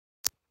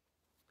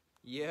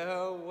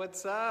Yo,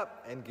 what's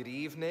up? And good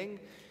evening.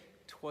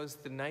 'Twas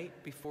the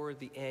night before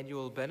the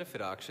annual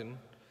benefit auction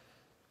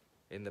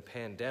in the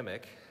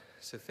pandemic,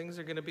 so things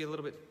are going to be a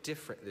little bit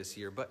different this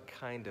year, but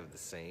kind of the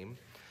same.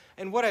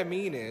 And what I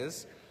mean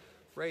is,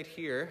 right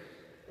here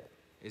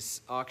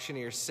is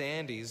auctioneer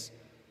Sandy's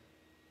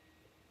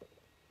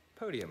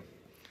podium.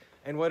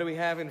 And what do we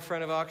have in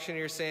front of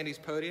auctioneer Sandy's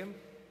podium?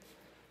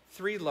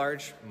 3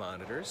 large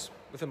monitors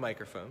with a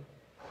microphone.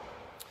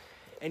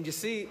 And you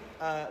see,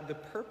 the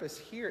purpose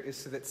here is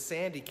so that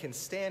Sandy can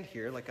stand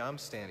here like I'm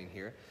standing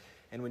here.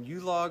 And when you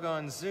log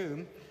on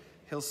Zoom,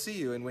 he'll see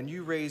you. And when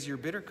you raise your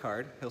bidder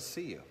card, he'll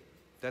see you.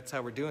 That's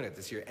how we're doing it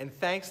this year. And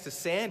thanks to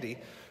Sandy,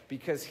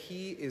 because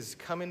he is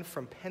coming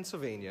from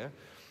Pennsylvania,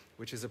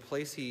 which is a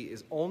place he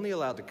is only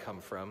allowed to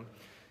come from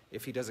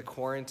if he does a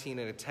quarantine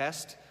and a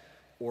test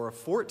or a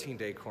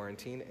 14-day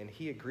quarantine. And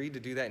he agreed to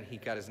do that, and he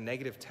got his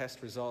negative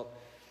test result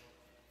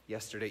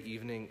yesterday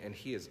evening, and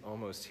he is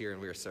almost here,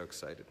 and we are so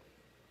excited.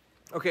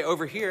 Okay,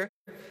 over here,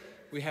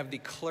 we have the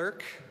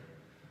clerk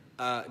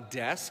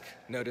desk.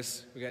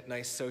 Notice we got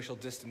nice social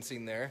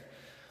distancing there.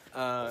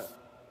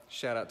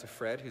 Shout out to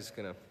Fred, who's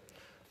gonna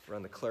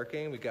run the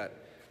clerking. We got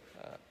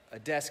a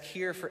desk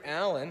here for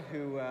Alan,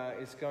 who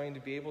is going to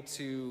be able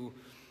to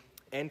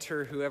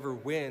enter whoever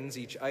wins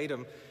each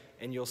item,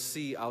 and you'll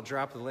see, I'll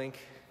drop the link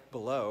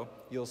below.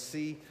 You'll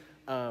see,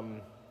 drop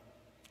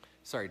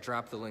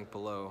the link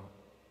below.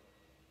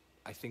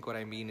 I think what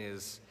I mean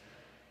is,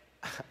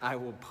 I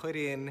will put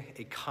in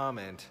a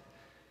comment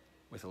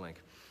with a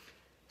link.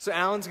 So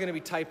Alan's going to be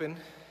typing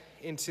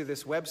into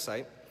this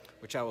website,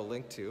 which I will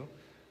link to,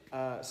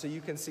 so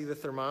you can see the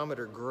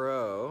thermometer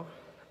grow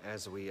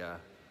as we, as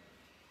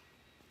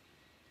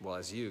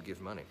you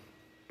give money.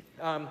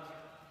 And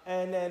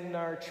then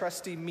our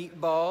trusty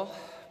Meatball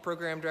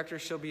program director,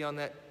 she'll be on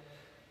that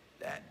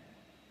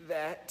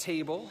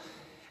table,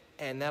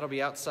 and that'll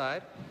be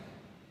outside,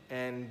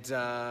 and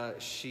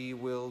she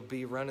will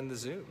be running the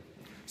Zoom.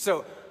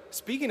 So,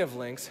 speaking of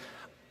links,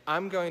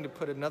 I'm going to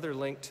put another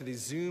link to the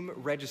Zoom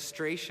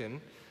registration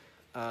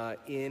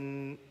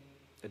in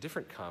a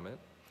different comment.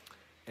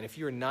 And if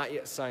you are not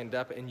yet signed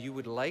up and you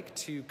would like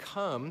to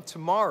come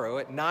tomorrow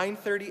at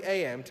 9:30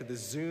 a.m. to the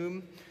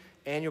Zoom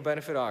annual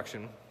benefit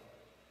auction,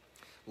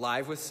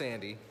 live with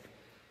Sandy,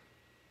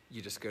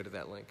 you just go to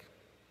that link.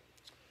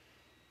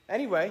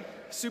 Anyway,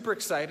 super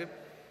excited.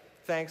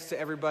 Thanks to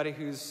everybody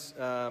who's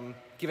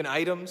given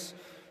items,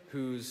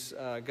 who's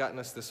gotten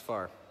us this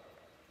far.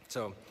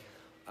 So,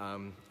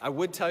 I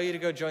would tell you to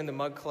go join the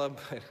mug club,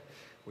 but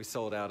we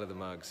sold out of the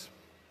mugs.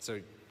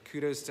 So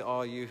kudos to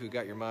all you who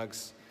got your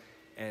mugs.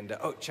 And,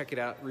 check it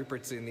out.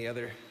 Rupert's in the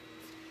other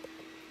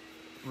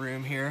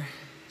room here.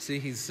 See,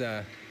 he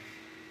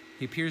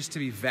appears to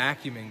be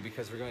vacuuming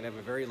because we're going to have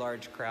a very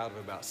large crowd of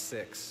about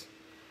 6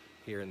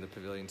 here in the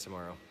pavilion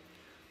tomorrow.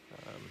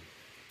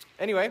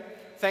 Anyway,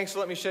 thanks for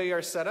letting me show you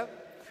our setup.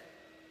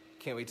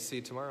 Can't wait to see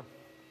you tomorrow.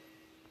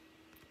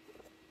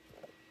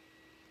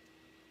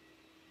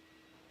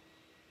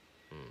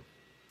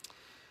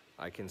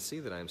 I can see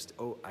that I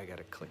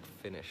gotta click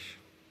finish.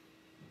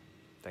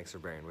 Thanks for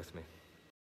bearing with me.